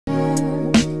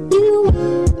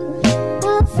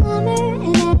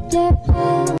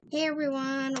Hey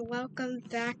everyone, welcome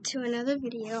back to another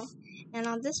video. And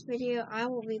on this video, I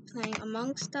will be playing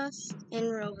Amongst Us in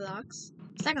Roblox.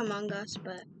 It's like Among Us,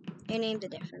 but they named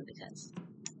it different because,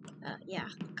 yeah,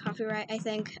 copyright, I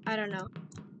think. I don't know.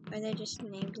 Or they just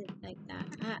named it like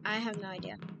that. I have no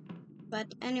idea.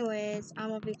 But anyways, I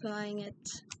will be playing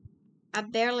it. I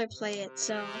barely play it,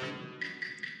 so...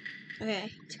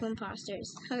 Okay, 2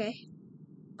 imposters. Okay.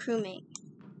 Crewmate.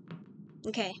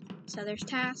 Okay, so there's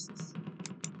tasks.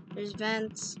 There's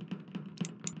vents.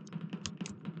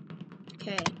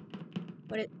 Okay.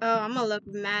 Oh, I'm gonna look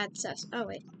mad sus. Oh,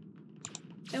 wait.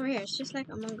 It's over here. It's just like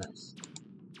Among Us.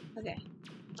 Okay.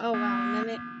 Oh, wow.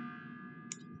 Mimic.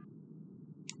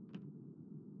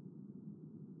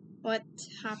 What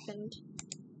happened?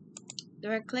 Do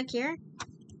I click here?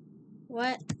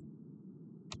 What?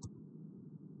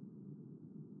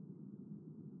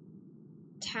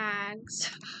 Tags.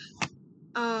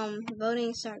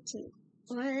 Voting starts in...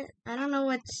 What? I don't know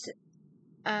what's...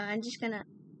 I'm just gonna...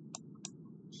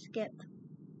 skip.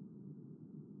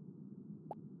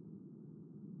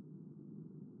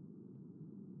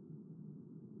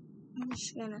 I'm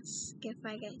just gonna skip,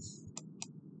 I guess.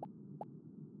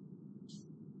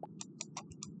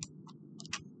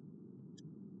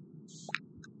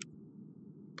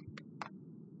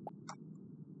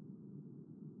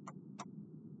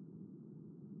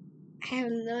 I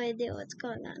have no idea what's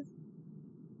going on.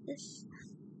 This...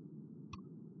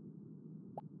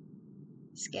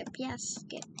 Skip, yes,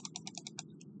 skip.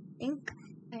 Think.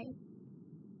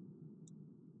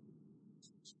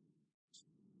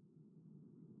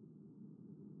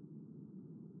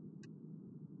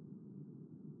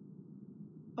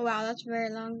 Oh, wow, that's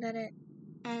very long that it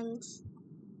ends.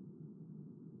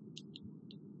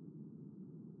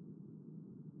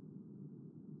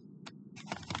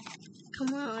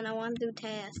 Come on, I want to do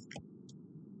task.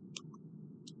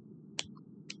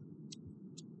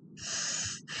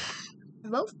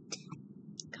 Vote?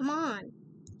 Come on.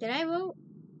 Did I vote?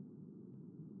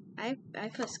 I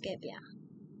put skip, yeah.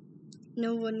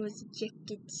 No one was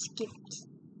ejected. Skipped.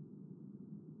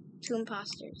 2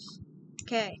 imposters.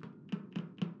 Okay.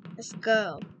 Let's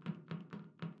go.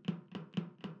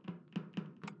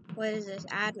 What is this?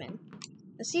 Admin.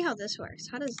 Let's see how this works.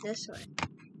 How does this work?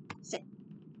 Sit.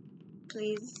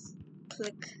 Please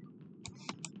click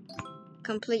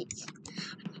complete.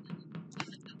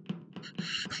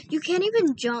 You can't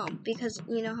even jump because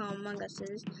you know how Among Us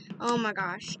is. Oh my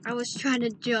gosh. I was trying to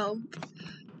jump.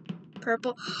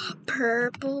 Purple.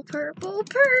 Purple, purple,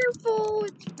 purple.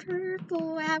 It's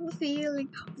purple. I have a feeling.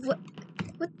 What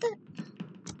the?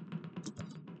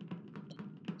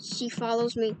 She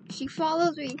follows me. She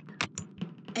follows me.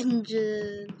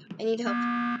 Engine. I need help.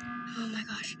 Oh my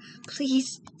gosh.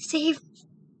 Please save.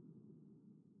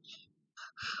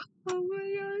 Oh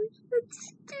my gosh. That's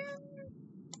stupid.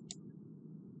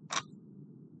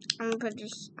 I'm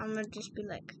gonna just be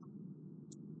like.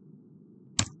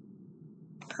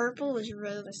 Purple is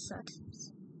really sus.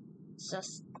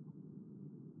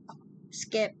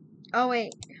 Skip. Oh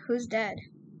wait. Who's dead?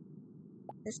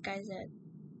 This guy's dead.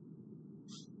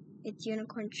 It's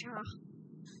Unicorn Chaw.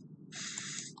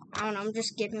 I don't know, I'm just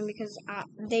skipping because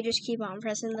they just keep on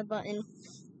pressing the button.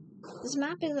 This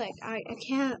map is like, I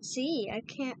can't see. I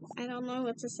don't know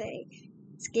what to say.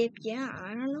 Skip, yeah,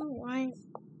 I don't know why.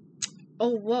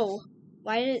 Oh, whoa.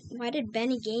 Why did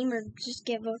Benny Gamer just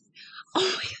give up? Oh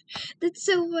my god, that's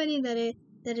so funny that it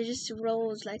just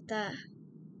rolls like that.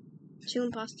 2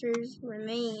 imposters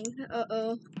remain.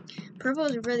 Uh-oh. Purple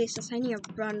is really sus. I need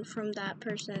to run from that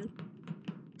person.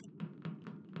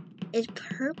 Is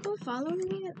Purple following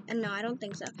me? No, I don't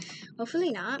think so. Hopefully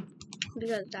not,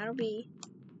 because that'll be...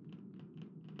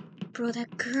 Bro,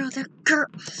 that girl.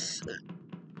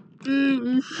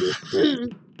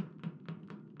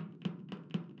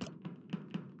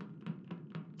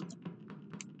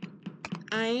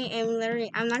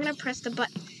 I'm not gonna press the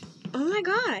button. Oh my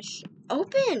gosh,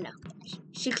 open!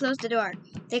 She closed the door.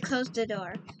 They closed the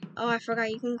door. Oh, I forgot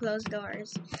you can close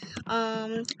doors.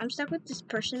 I'm stuck with this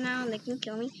person now and they can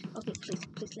kill me. Okay,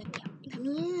 please let me out. Let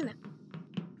me in.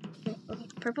 Okay,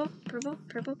 purple.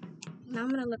 Now I'm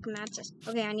gonna look mad sus.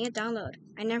 Okay, I need to download.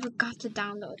 I never got to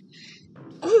download.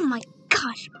 Oh my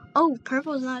gosh. Oh,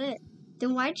 purple's not it.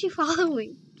 Then why'd she follow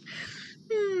me?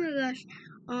 Oh my gosh.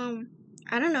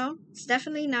 I don't know. It's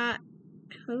definitely not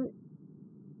who.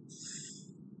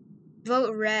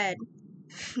 Vote red.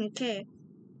 Okay.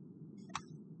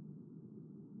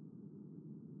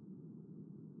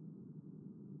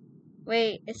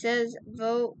 Wait, it says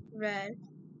vote red.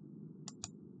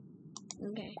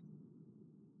 Okay.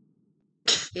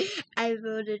 I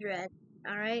voted red.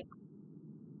 Alright.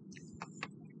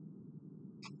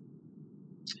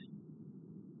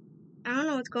 I don't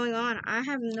know what's going on. I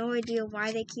have no idea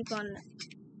why they keep on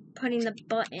putting the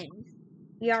button.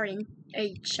 We are in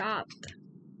a shop.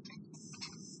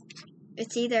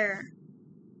 It's either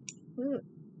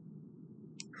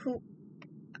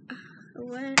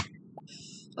what?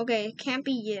 Okay, it can't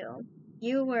be you.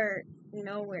 You were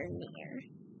nowhere near.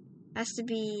 Has to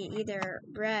be either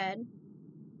red.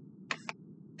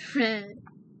 Red.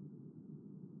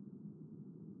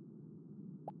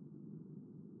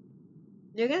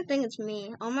 They're gonna think it's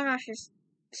me. Oh my gosh,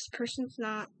 this person's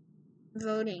not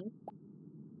voting.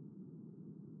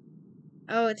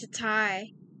 Oh, it's a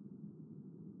tie.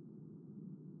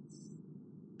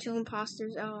 2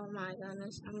 imposters. Oh my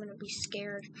goodness, I'm gonna be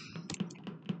scared.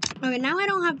 Okay, now I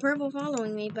don't have purple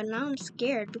following me, but now I'm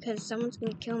scared because someone's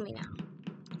gonna kill me now.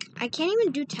 I can't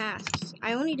even do tasks.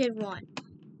 I only did one.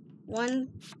 One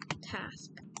task.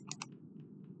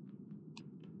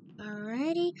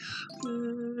 Alrighty.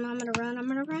 I'm gonna run.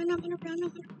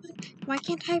 Why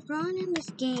can't I run in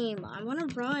this game? I wanna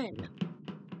run.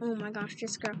 Oh my gosh,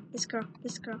 this girl.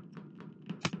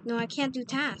 No, I can't do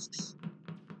tasks.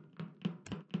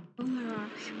 Oh my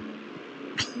gosh.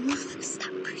 I knew that was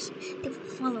that person. They were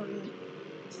following me.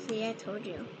 See, I told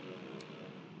you.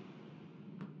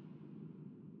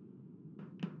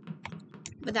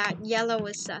 But that yellow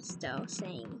was sus though,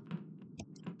 saying.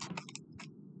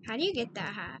 How do you get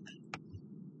that hat?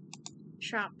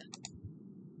 Shop.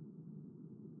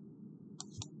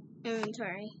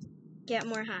 Inventory. Get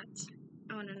more hats.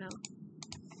 I wanna know.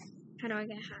 How do I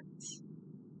get hats?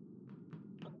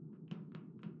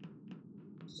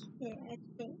 Yeah,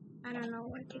 I don't know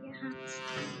where to get hats.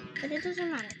 But it doesn't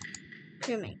matter.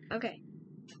 Crewmate. Okay.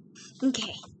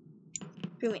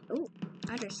 Crewmate. Ooh,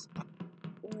 I just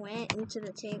went into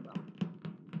the table.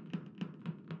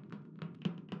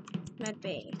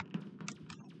 Medbay.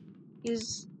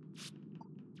 Use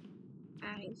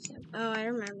adding some. Oh, I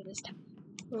remember this time.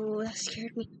 Oh, that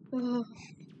scared me. Oh.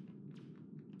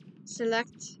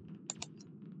 Select.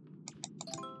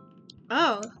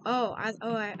 I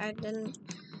didn't.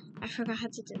 I forgot how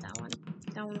to do that one.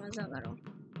 That one was a little.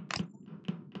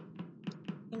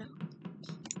 You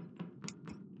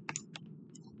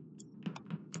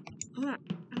know.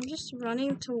 I'm just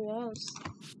running to walls.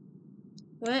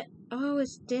 What? Oh,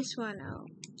 it's this one. Oh.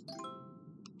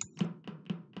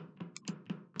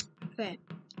 Okay.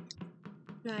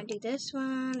 Now I do this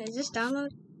one. Is this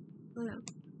download? Oh no.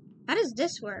 How does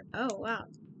this work? Oh wow.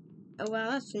 Oh wow,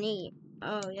 that's neat.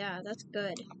 Oh yeah, that's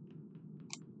good.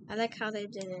 I like how they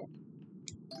did it.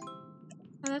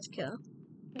 Oh, that's cool.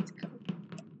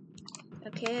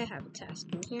 Okay, I have a task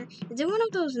in here. Is it one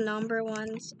of those number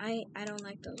ones? I don't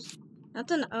like those.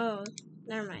 Oh,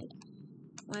 never mind.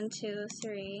 1, 2,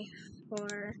 3,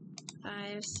 4,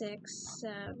 5, 6,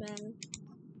 7.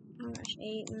 Oh my gosh,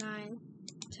 8, 9,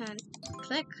 10.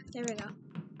 Click. There we go.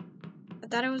 I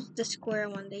thought it was the square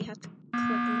one that you have to click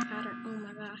in the pattern. Oh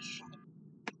my gosh.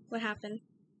 What happened?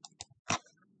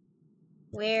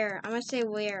 Where? I'm gonna say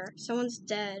where. Someone's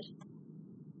dead.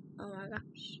 Oh my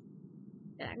gosh.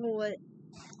 Yeah, what?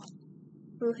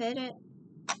 Who hit it?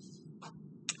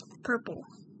 Purple.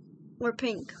 Or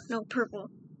pink. No, purple.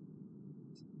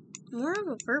 More of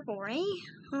a purple, right?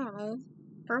 I don't know.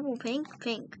 Purple, pink?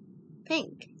 Pink.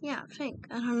 Pink. Yeah, pink.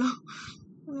 I don't know.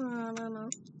 I don't know.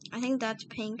 I think that's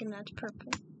pink and that's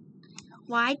purple.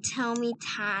 Why tell me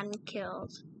tan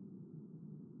killed?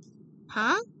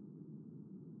 Huh?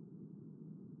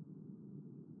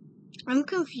 I'm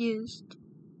confused.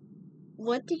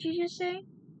 What did you just say?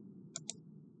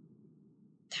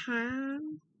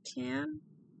 Tan?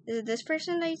 Is it this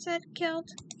person that you said killed?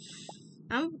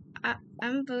 I'm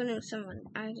voting someone.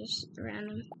 I just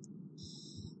random.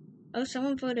 Oh,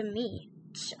 someone voted me.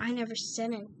 I never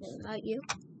said anything about you.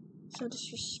 So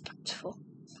disrespectful.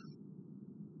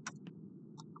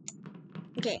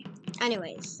 Okay.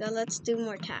 Anyways, so let's do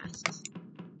more tasks.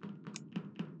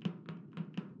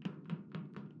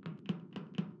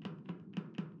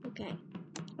 Okay.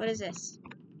 What is this?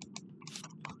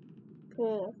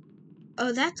 Pool.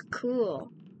 Oh, that's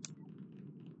cool.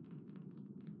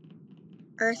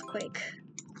 Earthquake.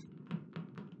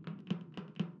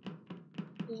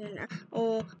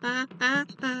 Oh,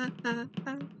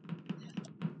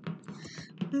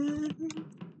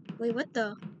 Wait, what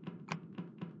the?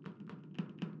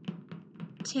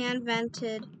 Tan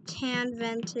vented.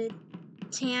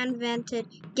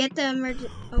 Get the emergency.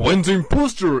 Okay. When the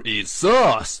imposter is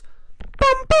us.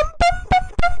 Bum bum bum bum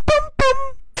bum bum bum.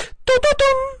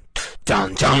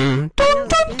 Dun dun dun. Dun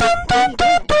dun dun dun dun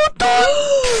dun dun dun.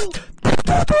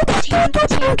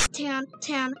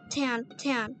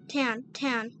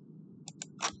 Tan.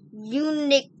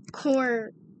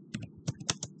 Unicorn.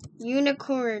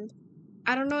 Unicorn.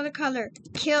 I don't know the color.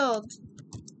 Killed.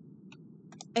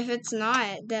 If it's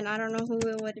not, then I don't know who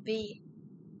it would be.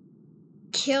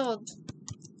 Killed.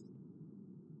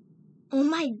 Oh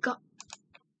my god.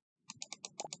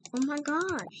 Oh my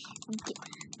gosh.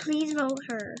 Please vote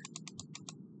her.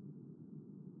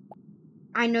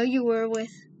 I know you were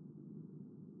with...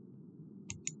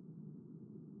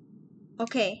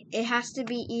 Okay, it has to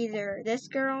be either this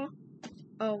girl...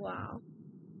 Oh, wow.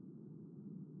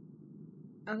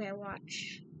 Okay,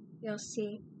 watch. You'll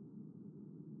see.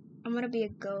 I'm gonna be a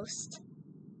ghost.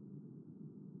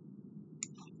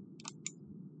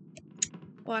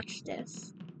 Watch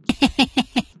this.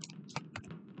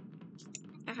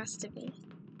 It has to be.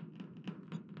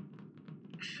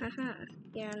 Haha.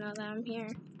 You don't know that I'm here.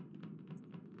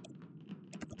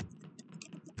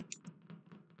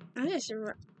 I'm just...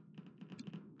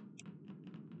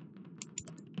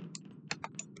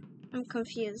 I'm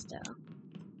confused though.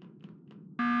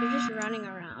 You're just running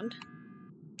around.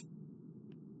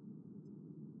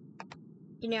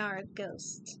 You now are a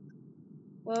ghost.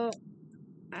 Well,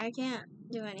 I can't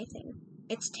do anything.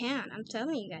 It's tan, I'm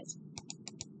telling you guys.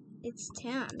 It's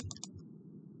tan.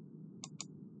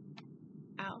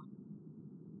 Ow.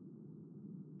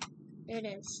 There it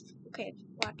is. Okay,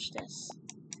 watch this.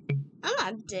 I'm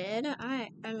not dead. I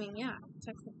mean, yeah.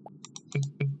 Technically.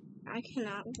 I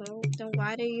cannot vote. Then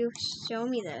why do you show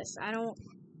me this? I don't...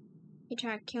 You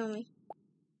try to kill me.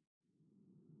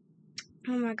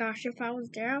 Oh my gosh, if I was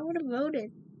there, I would have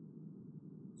voted.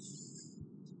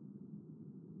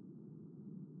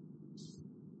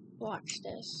 Watch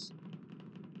this.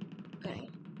 Okay,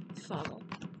 follow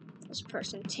this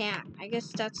person. Tan. I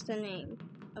guess that's the name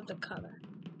of the color.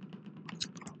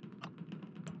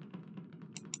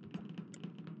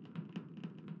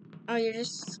 Oh, you're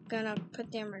just gonna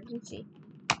put the emergency.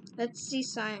 Let's see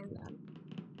sign them.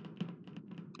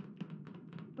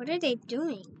 What are they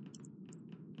doing?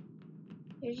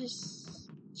 They're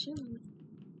just chilling.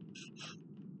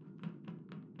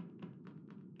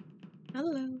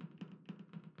 Hello.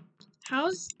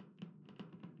 How's...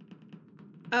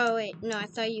 Oh wait, no, I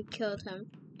thought you killed him.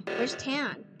 Where's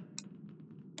Tan?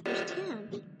 Where's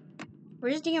Tan?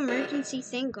 Where's the emergency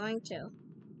thing going to?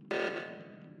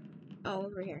 Oh,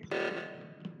 over here.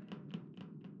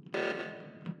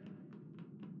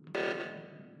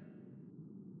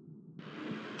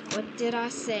 What did I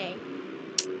say?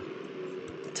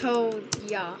 Told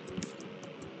ya.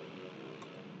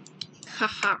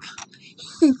 Haha.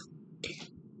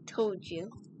 Told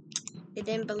you. They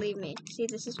didn't believe me. See,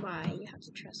 this is why you have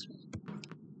to trust me.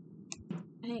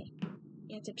 Hey,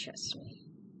 you have to trust me.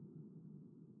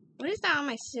 What is that on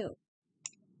my suit?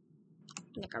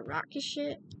 Like a rocket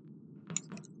ship?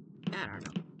 I don't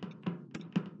know.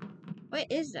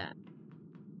 What is that?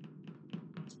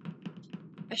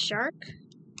 A shark?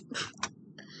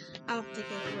 I don't think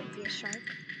it would be a shark.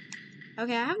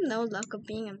 Okay, I have no luck of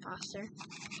being imposter.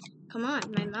 Come on,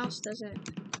 my mouse doesn't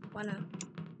wanna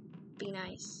be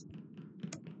nice.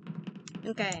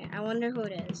 Okay, I wonder who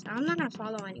it is. I'm not gonna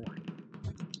follow anyone.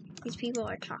 These people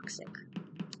are toxic.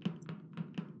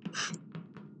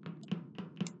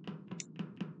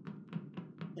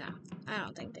 No, I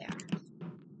don't think they are.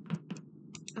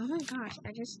 Oh my gosh,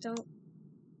 I just don't...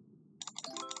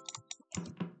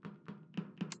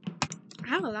 I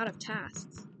have a lot of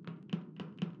tasks.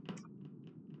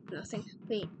 Nothing.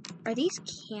 Wait, are these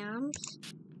cams?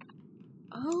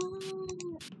 Oh.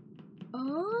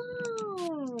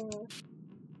 Oh.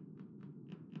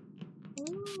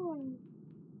 Oh.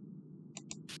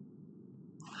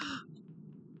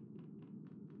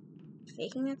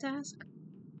 Faking a task?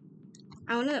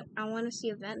 I wanna see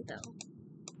a vent though.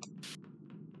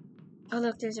 Oh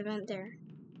look, there's a vent there.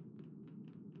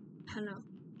 I don't know.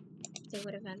 They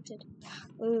would have vented.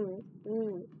 Ooh,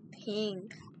 ooh,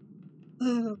 pink.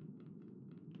 Ooh.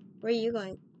 Where are you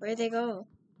going? Where'd they go?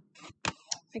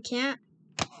 I can't.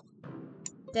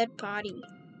 Dead body.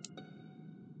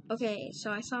 Okay,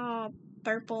 so I saw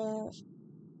purple.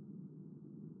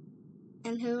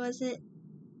 And who was it?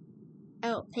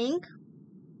 Oh, pink?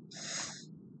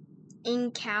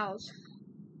 In cows.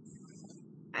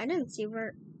 I didn't see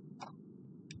where.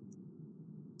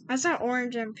 I saw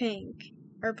orange and pink.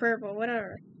 Or purple,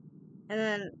 whatever. And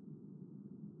then.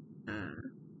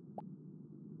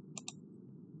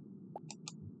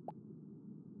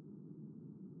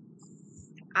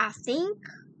 I think.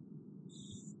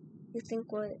 You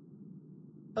think what?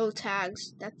 Oh,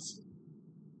 tags. That's.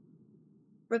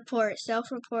 Report.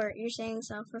 Self-report. You're saying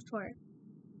self-report.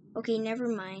 Okay, never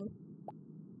mind.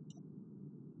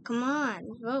 Come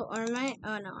on, vote. Or am I?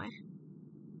 Oh no,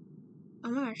 oh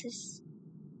my gosh,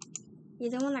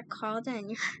 You're the one that called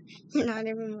and you're not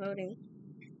even voting.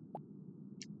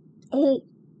 Oh,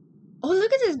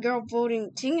 look at this girl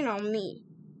voting, singing on me.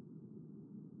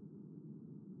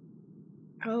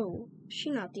 Oh,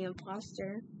 she's not the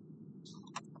imposter.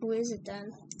 Who is it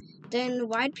then? Then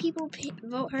why'd people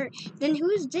vote her? Then who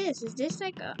is this? Is this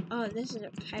like a? Oh, this is a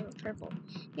type of purple.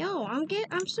 Yo, I'm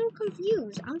so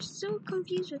confused. I'm so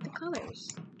confused with the colors.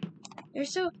 They're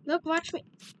so. Look, watch me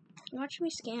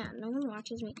scan. No one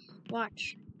watches me.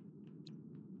 Watch.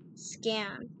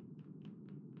 Scan.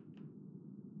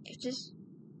 If this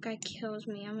guy kills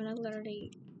me, I'm gonna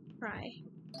literally cry.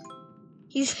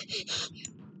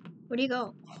 Where'd he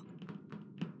go?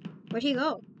 Where'd he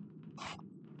go?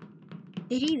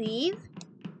 Did he leave?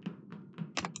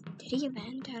 Did he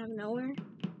vent out of nowhere?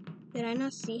 Did I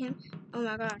not see him? Oh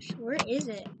my gosh, where is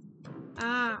it?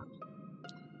 Ah.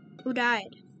 Who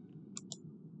died?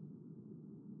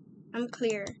 I'm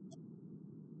clear.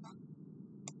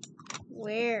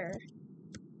 Where?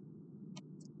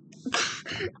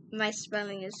 My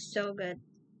spelling is so good.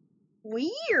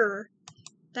 Where?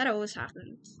 That always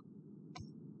happens.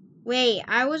 Wait,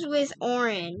 I was with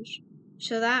orange.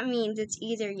 So that means it's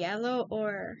either yellow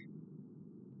or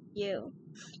you.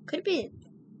 Could be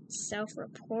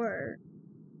self-report.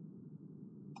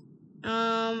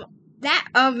 That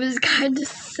is kind of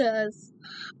sus.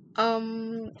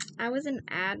 I was an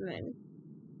admin.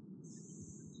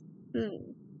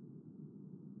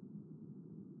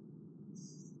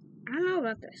 I don't know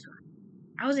about this one.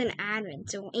 I was an admin,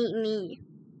 so it ain't me.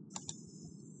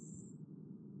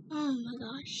 Oh my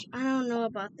gosh. I don't know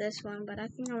about this one, but I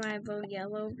think I might vote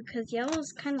yellow because yellow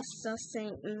is kind of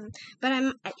sussing. But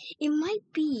it might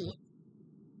be.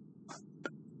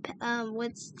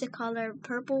 What's the color?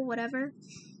 Purple, whatever.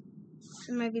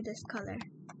 It might be this color.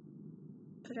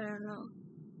 But I don't know.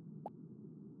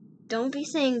 Don't be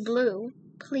saying blue.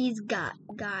 Please,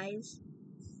 guys.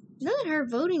 Look at her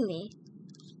voting me.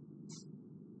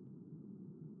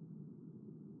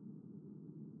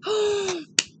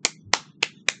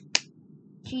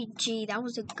 GG, that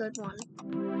was a good one.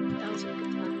 That was a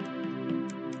good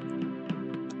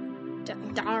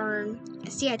one. Darn.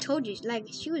 See, I told you, like,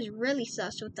 she was really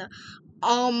sus with the,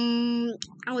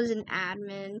 I was an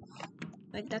admin.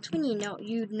 Like, that's when you know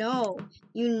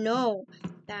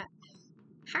that,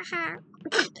 haha.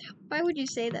 Why would you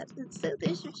say that? It's so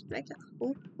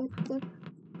disrespectful. Ooh.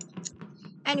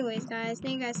 Anyways, guys,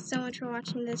 thank you guys so much for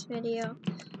watching this video.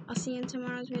 I'll see you in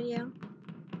tomorrow's video.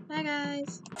 Bye,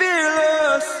 guys.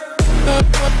 Fearless.